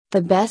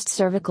The best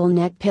cervical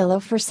neck pillow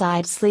for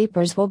side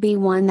sleepers will be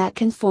one that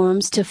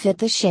conforms to fit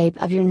the shape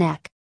of your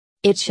neck.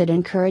 It should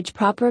encourage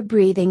proper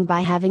breathing by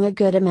having a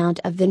good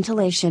amount of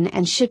ventilation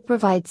and should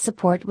provide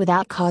support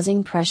without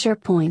causing pressure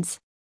points.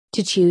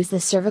 To choose the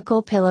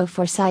cervical pillow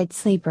for side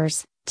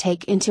sleepers,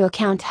 take into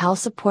account how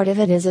supportive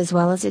it is as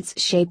well as its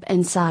shape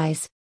and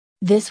size.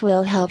 This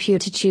will help you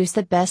to choose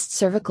the best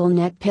cervical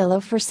neck pillow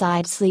for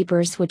side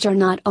sleepers, which are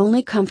not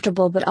only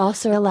comfortable but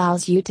also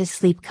allows you to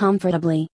sleep comfortably.